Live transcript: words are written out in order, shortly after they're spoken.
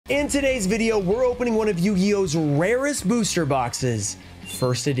In today's video, we're opening one of Yu-Gi-Oh's rarest booster boxes,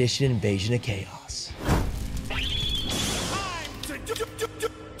 first edition Invasion of Chaos.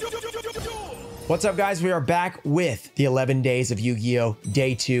 What's up, guys? We are back with the 11 days of Yu-Gi-Oh!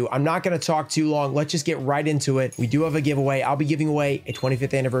 Day 2. I'm not going to talk too long. Let's just get right into it. We do have a giveaway. I'll be giving away a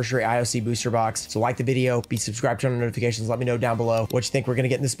 25th anniversary IOC booster box. So like the video, be subscribed, turn on notifications. Let me know down below what you think we're going to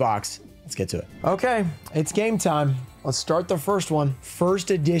get in this box. Let's get to it. Okay, it's game time. Let's start the first one. First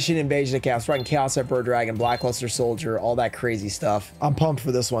edition Invasion of Chaos. Right, Chaos Emperor Dragon, Blackluster Soldier, all that crazy stuff. I'm pumped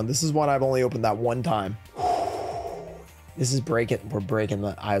for this one. This is one I've only opened that one time. This is breaking. We're breaking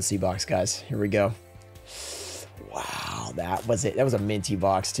the IOC box, guys. Here we go. Wow, that was it. That was a minty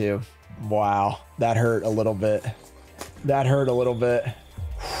box too. Wow, that hurt a little bit. That hurt a little bit.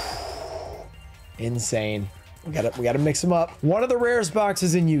 Insane. We gotta mix them up. One of the rarest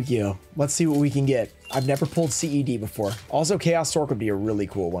boxes in Yu-Gi-Oh! Let's see what we can get. I've never pulled CED before. Also, Chaos Stork would be a really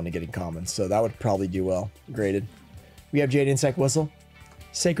cool one to get in common, so that would probably do well. Graded. We have Jade Insect Whistle,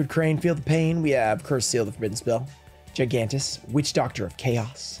 Sacred Crane, Feel the Pain. We have Curse Seal, the Forbidden Spell, Gigantus, Witch Doctor of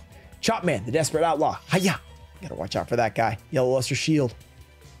Chaos, Chopman, the Desperate Outlaw. Hiya! Gotta watch out for that guy. Yellow Luster Shield.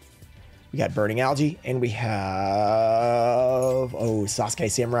 We got Burning Algae, and we have,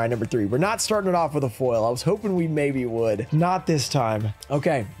 Sasuke Samurai number 3. We're not starting it off with a foil. I was hoping we maybe would. Not this time.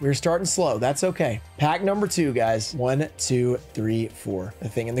 Okay, we're starting slow. That's okay. Pack number 2, guys. 1, 2, 3, 4. The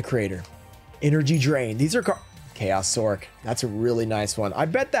Thing in the Crater. Energy Drain. These are Chaos Sork. That's a really nice one. I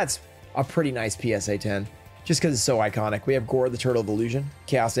bet that's a pretty nice PSA 10, just because it's so iconic. We have Gore, the Turtle of Illusion,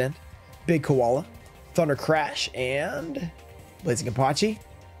 Chaos End, Big Koala, Thunder Crash, and Blazing Apache.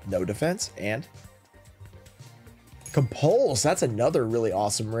 No defense, and Compulse. That's another really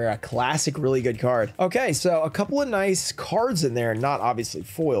awesome rare. A classic, really good card. Okay, so a couple of nice cards in there. Not obviously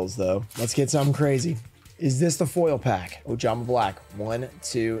foils, though. Let's get something crazy. Is this the foil pack? Ojama Black. 1,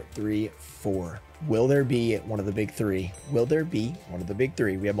 2, 3, 4. Will there be one of the big 3? Will there be one of the big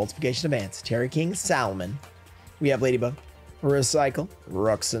 3? We have Multiplication Advance, Terry King Salmon. We have Ladybug, Recycle,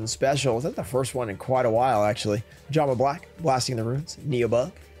 Ruxin Special. Is that the first one in quite a while, actually? Ojama Black, Blasting the Runes,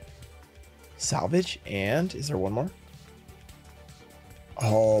 Neobug, Salvage, and is there one more?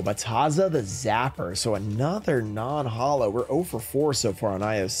 Oh, Bataza the Zapper. So another non-holo. We're 0 for 4 so far on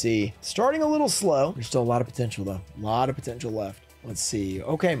IOC. Starting a little slow. There's still a lot of potential, though. A lot of potential left. Let's see.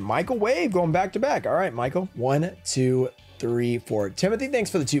 Okay, Michael Wave going back to back. All right, Michael. 1, 2, 3, 4. Timothy,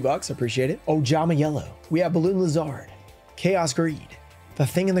 thanks for the $2. Appreciate it. Ojama Yellow. We have Balloon Lizard, Chaos Greed, The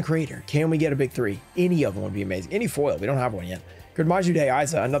Thing in the Crater. Can we get a big 3? Any of them would be amazing. Any foil. We don't have one yet. Gridmaju Day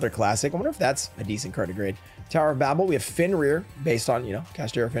Isa, another classic. I wonder if that's a decent card to grade. Tower of Babel. We have Fenrir, based on, you know,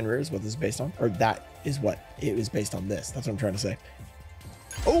 Castera Fenrir is what this is based on. Or that is what it was based on this. That's what I'm trying to say.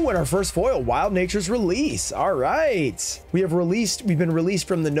 Oh, and our first foil, Wild Nature's Release. All right. We've been released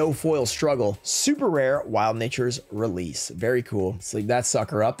from the no foil struggle. Super rare, Wild Nature's Release. Very cool. Sleeve that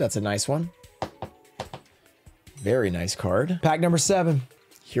sucker up. That's a nice one. Very nice card. Pack number 7.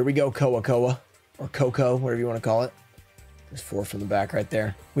 Here we go, Koa Koa, or Coco, whatever you want to call it. There's 4 from the back right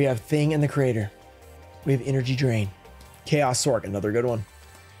there. We have Thing in the Crater. We have Energy Drain. Chaos Sork, another good one.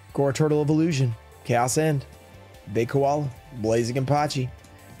 Gore, Turtle of Illusion. Chaos End. Big Koala. Blazing Apache.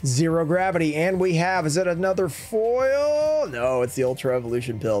 Zero Gravity. And we have, is it another foil? No, it's the Ultra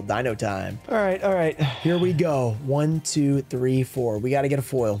Evolution Pill. Dino Time. All right, all right. Here we go. 1, 2, 3, 4. We got to get a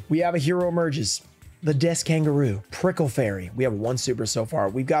foil. We have a Hero Emerges. The Desk Kangaroo. Prickle Fairy. We have 1 super so far.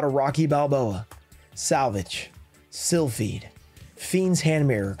 We've got a Rocky Balboa. Salvage. Sylphid, Fiend's Hand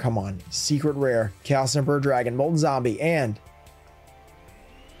Mirror, come on, Secret Rare, Chaos Emperor Dragon, Molten Zombie, and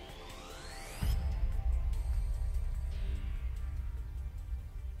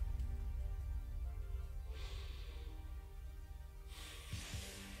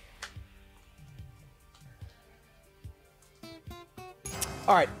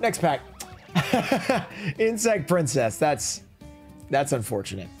all right, next pack. Insect Princess. That's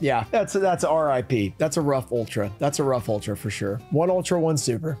unfortunate. Yeah, that's RIP. That's a rough ultra. That's a rough ultra for sure. 1 ultra, 1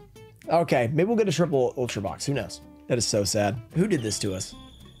 super. Okay, maybe we'll get a triple ultra box. Who knows? That is so sad. Who did this to us?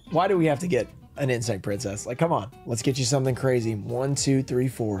 Why do we have to get an Insect Princess? Like, come on. Let's get you something crazy. 1, 2, 3,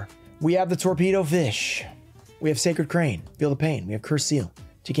 4. We have the Torpedo Fish. We have Sacred Crane. Feel the Pain. We have Curse Seal.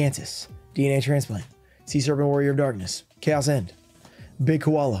 Gigantus. DNA Transplant. Sea Serpent Warrior of Darkness. Chaos End. Big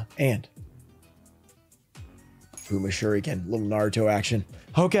Koala. And Uma Shuriken, little Naruto action.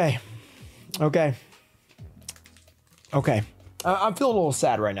 Okay. I'm feeling a little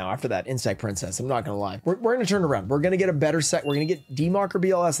sad right now after that Insect Princess. I'm not gonna lie. We're gonna turn around. We're gonna get a better set. We're gonna get DMARC or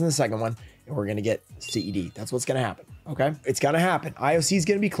BLS in the second one, and we're gonna get CED. That's what's gonna happen. Okay, it's gonna happen. IOC is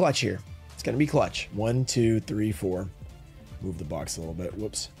gonna be clutch here. It's gonna be clutch. 1, 2, 3, 4. move the box a little bit.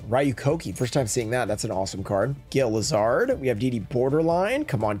 Whoops. Ryukoki, first time seeing that. That's an awesome card. Gale Lazard. We have DD Borderline.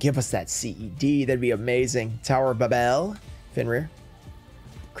 Come on, give us that CED. That'd be amazing. Tower Babel. Fenrir.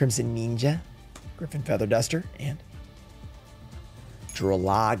 Crimson Ninja. Griffin Feather Duster. And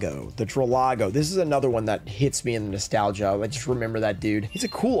Dralago. The Dralago. This is another one that hits me in the nostalgia. I just remember that dude. He's a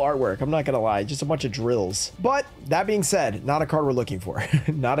cool artwork. I'm not going to lie. Just a bunch of drills. But that being said, not a card we're looking for.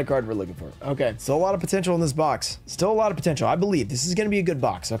 Not a card we're looking for. Okay. Still a lot of potential in this box. Still a lot of potential. I believe this is going to be a good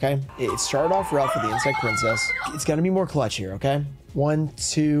box. Okay. It started off rough with the Insect Princess. It's going to be more clutch here. Okay. 1,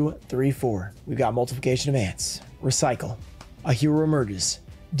 2, 3, 4. We've got multiplication of ants. Recycle. A hero emerges.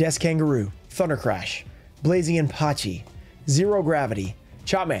 Desk Kangaroo. Thunder Crash. Blazing Impachi. Zero Gravity,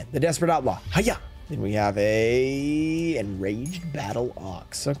 Chopman, the Desperate Outlaw, hiya! Then we have a Enraged Battle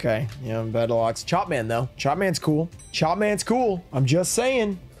Ox. Okay, yeah, Battle Ox. Chopman though, Chopman's cool. Chopman's cool. I'm just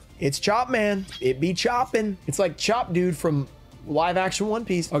saying, it's Chopman. It be chopping. It's like Chop Dude from live action One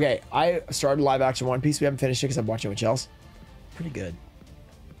Piece. Okay, I started live action One Piece. We haven't finished it because I'm watching with Chels. Pretty good.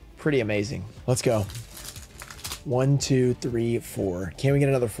 Pretty amazing. Let's go. 1, 2, 3, 4. Can we get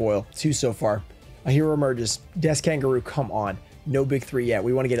another foil? 2 so far. A hero emerges. Desk Kangaroo, come on. No big 3 yet.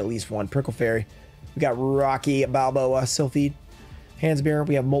 We want to get at least 1. Prickle Fairy. We got Rocky Balboa, Sylphid. Hansbearer.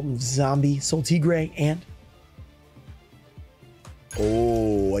 We have Molten Zombie, Soul Tigre, and...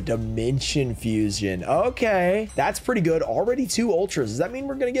 oh, a Dimension Fusion. Okay. That's pretty good. Already 2 Ultras. Does that mean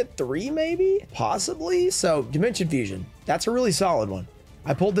we're going to get 3 maybe? Possibly. So, Dimension Fusion. That's a really solid one.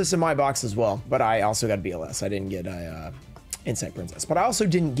 I pulled this in my box as well, but I also got a BLS. I didn't get a... Insect Princess, but I also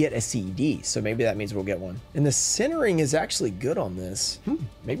didn't get a CD, so maybe that means we'll get one. And the centering is actually good on this.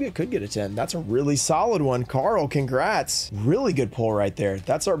 Maybe it could get a 10. That's a really solid one. Carl, congrats. Really good pull right there.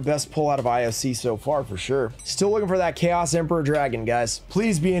 That's our best pull out of IOC so far for sure. Still looking for that Chaos Emperor Dragon, guys.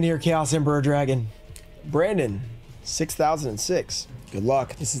 Please be in here, Chaos Emperor Dragon. Brandon, 6006. Good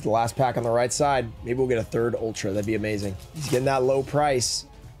luck. This is the last pack on the right side. Maybe we'll get a 3rd Ultra. That'd be amazing. He's getting that low price.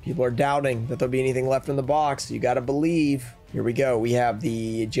 People are doubting that there'll be anything left in the box. You got to believe. Here we go. We have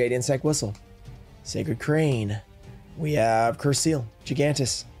the Jade Insect Whistle, Sacred Crane. We have Curse Seal,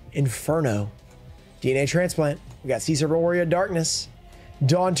 Gigantus, Inferno, DNA Transplant. We got Sea Serpent Warrior Darkness,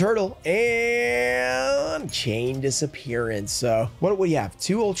 Dawn Turtle, and Chain Disappearance. So what do we have?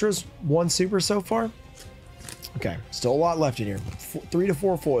 2 Ultras, 1 Super so far. Okay, still a lot left in here. 3 to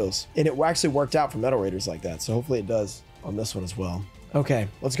 4 foils. And it actually worked out for Metal Raiders like that. So hopefully it does on this one as well. Okay,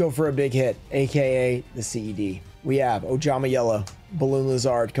 let's go for a big hit, aka the CED. We have Ojama Yellow, Balloon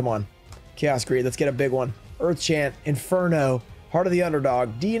Lizard, come on. Chaos Greed, let's get a big one. Earth Chant, Inferno, Heart of the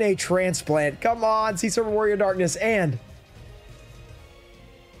Underdog, DNA Transplant, come on, Sea Serpent Warrior Darkness, and...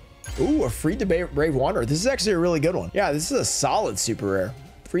 ooh, a Freed the Brave Wanderer. This is actually a really good one. Yeah, this is a solid super rare.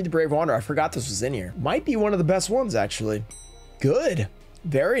 Freed the Brave Wanderer, I forgot this was in here. Might be one of the best ones, actually. Good.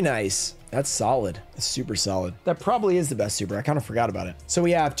 Very nice. That's solid. That's super solid. That probably is the best super. I kind of forgot about it. So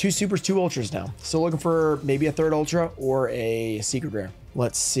we have 2 supers, 2 ultras now. Still looking for maybe a 3rd ultra or a secret rare.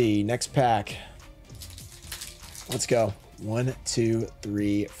 Let's see. Next pack. Let's go. 1, 2,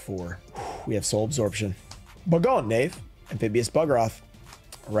 3, 4. We have Soul Absorption. Buggon, Knave. Amphibious Bugroth.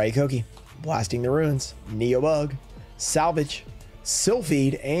 Ryukoki. Blasting the Ruins. Neo Bug. Salvage.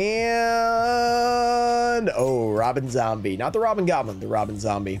 Sylphid, and oh, Robin Zombie. Not the Robin Goblin, the Robin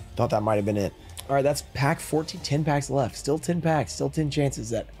Zombie. Thought that might have been it. All right, that's pack 14, 10 packs left. Still 10 packs, still 10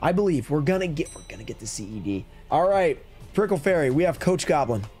 chances that I believe we're gonna get the CED. All right, Prickle Fairy, we have Coach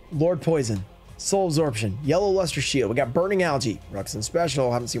Goblin, Lord Poison, Soul Absorption, Yellow Luster Shield. We got Burning Algae, Ruxin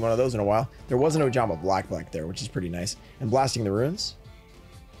Special. Haven't seen one of those in a while. There was an Ojama Black there, which is pretty nice. And Blasting the Ruins.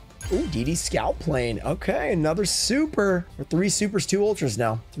 Ooh, DD Scout Plane. Okay, another super. We're 3 supers, 2 ultras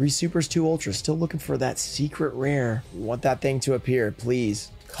now. 3 supers, 2 ultras. Still looking for that secret rare. We want that thing to appear,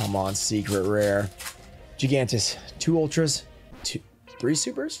 please. Come on, secret rare. Gigantus, 2 ultras, 3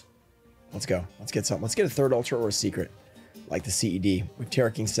 supers. Let's go. Let's get something. Let's get a 3rd ultra or a secret, like the CED. With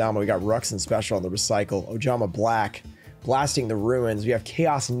Terra King Salma, we got Ruxin Special on the Recycle. Ojama Black, Blasting the Ruins. We have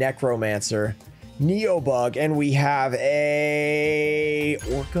Chaos Necromancer. Neobug, and we have a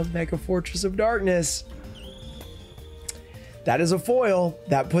Orca Mega Fortress of Darkness. That is a foil.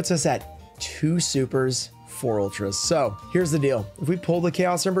 That puts us at 2 supers, 4 ultras. So here's the deal. If we pull the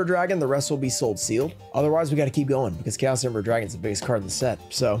Chaos Emperor Dragon, the rest will be sold sealed. Otherwise, we got to keep going because Chaos Emperor Dragon is the biggest card in the set.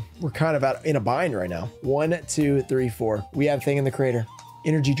 So we're kind of in a bind right now. 1, 2, 3, 4. We have Thing in the Crater.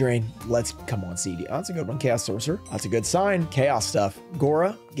 Energy Drain. Let's come on, CD. Oh, that's a good one. Chaos Sorcerer. That's a good sign. Chaos stuff.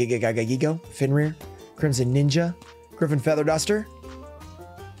 Gora. Giga Gaga Gigo. Fenrir. Crimson Ninja. Griffin Feather Duster.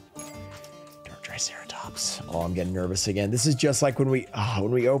 Dark Triceratops. Oh, I'm getting nervous again. This is just like when we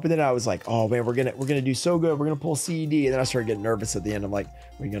opened it, I was like, oh man, we're gonna do so good. We're gonna pull CED. And then I started getting nervous at the end. I'm like, are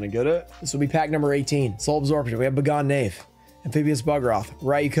we gonna get it? This will be pack number 18. Soul Absorption. We have Begone Knave, Amphibious Bugroth,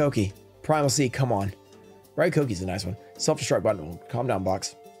 Ryukoki, Primal Sea. Come on. Ryukoki's a nice one. Self-destruct button. Calm down,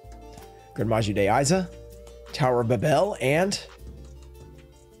 box. Good Maju Day Isa, Tower of Babel, and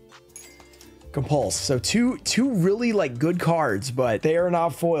Compulse. So two really like good cards, but they are not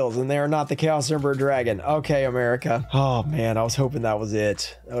foils and they are not the Chaos Emperor Dragon. Okay, America. Oh man, I was hoping that was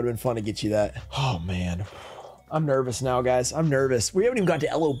it. That would have been fun to get you that. Oh man. I'm nervous now, guys. I'm nervous. We haven't even got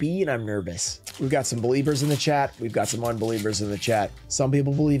to LOB and I'm nervous. We've got some believers in the chat. We've got some unbelievers in the chat. Some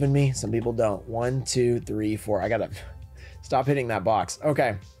people believe in me. Some people don't. 1, 2, 3, 4. I gotta stop hitting that box.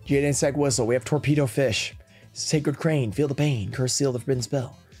 Okay. Jade Insect Whistle. We have Torpedo Fish. Sacred Crane. Feel the Pain. Curse Seal the Forbidden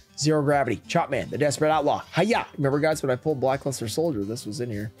Spell. Zero Gravity. Chopman. The Desperate Outlaw. Hiya! Remember, guys, when I pulled Blackluster Soldier, this was in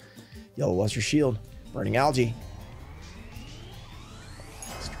here. Yellow Luster Shield. Burning Algae.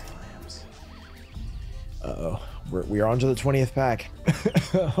 Uh-oh. We are on to the 20th pack.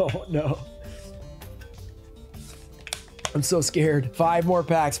 Oh, no. I'm so scared. 5 more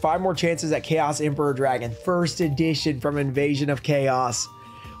packs. 5 more chances at Chaos Emperor Dragon. First edition from Invasion of Chaos.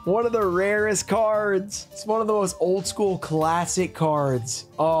 One of the rarest cards. It's one of the most old school classic cards.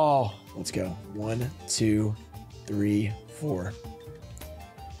 Oh, let's go. 1, 2, 3, 4.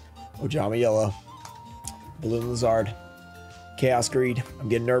 Ojama Yellow. Balloon Lizard. Chaos Greed. I'm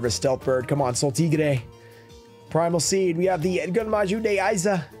getting nervous. Stealth Bird. Come on, Soul Tigre. Primal Seed. We have the Gun Maju de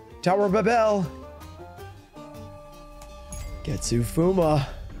Isa. Tower of Babel. Getsu Fuma.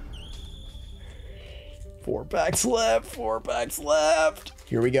 4 packs left. 4 packs left.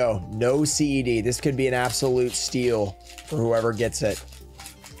 Here we go. No CED. This could be an absolute steal for whoever gets it.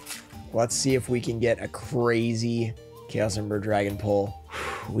 Let's see if we can get a crazy Chaos Emperor Dragon pull.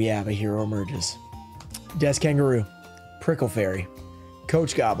 We have a hero emerges. Death Kangaroo. Prickle Fairy.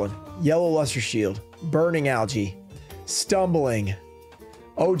 Coach Goblin. Yellow Luster Shield. Burning Algae. Stumbling.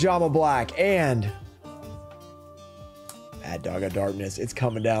 Ojama Black. And Mad Dog of Darkness. It's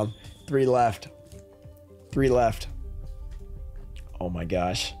coming down. 3 left. 3 left. Oh my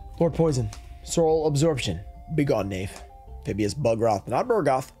gosh. Lord Poison. Soul Absorption. Begone Knave. Amphibious Bugroth. Not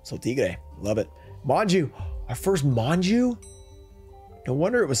Burgoth. So Tigre. Love it. Manju. Our first Manju? No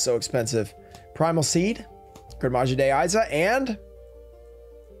wonder it was so expensive. Primal Seed. Good Maju de Isa. And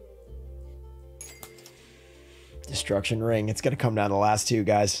Destruction Ring. It's going to come down to the last 2,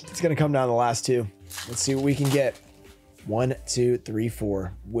 guys. It's going to come down to the last 2. Let's see what we can get. 1, 2, 3,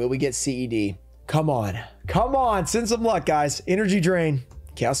 4. Will we get CED? Come on. Come on. Send some luck, guys. Energy Drain.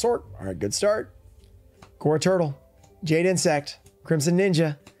 Chaos Sword. All right, good start. Core Turtle. Jade Insect. Crimson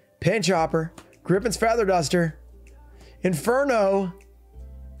Ninja. Pinch Hopper. Griffin's Feather Duster. Inferno.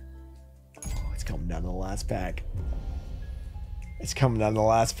 Oh, it's coming down to the last pack. It's coming down to the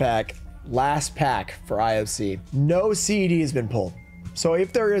last pack. Last pack for IOC. No CED has been pulled. So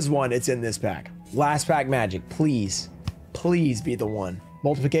if there is one, it's in this pack. Last pack magic. Please. Please be the one.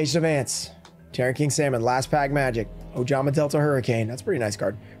 Multiplication of Ants. Terran King Salmon. Last pack magic. Ojama Delta Hurricane. That's a pretty nice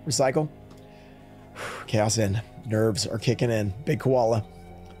card. Recycle. Chaos in. Nerves are kicking in. Big Koala.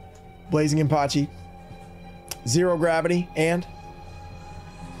 Blazing Impachi. Zero Gravity. And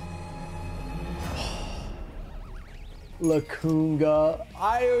Lacunga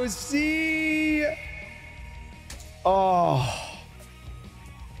IOC. Oh,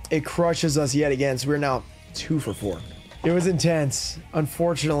 it crushes us yet again. So we're now 2 for 4. It was intense.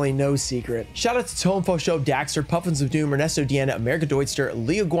 Unfortunately, no secret. Shout out to Tomfo Show, Daxter, Puffins of Doom, Ernesto Deanna, America Deutster,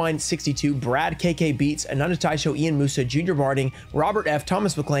 Leo Gwine 62, Brad KK Beats, Ananda Taisho, Ian Musa, Junior Barding, Robert F,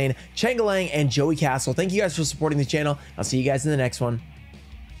 Thomas McLean, Changalang, and Joey Castle. Thank you guys for supporting the channel. I'll see you guys in the next one.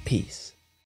 Peace.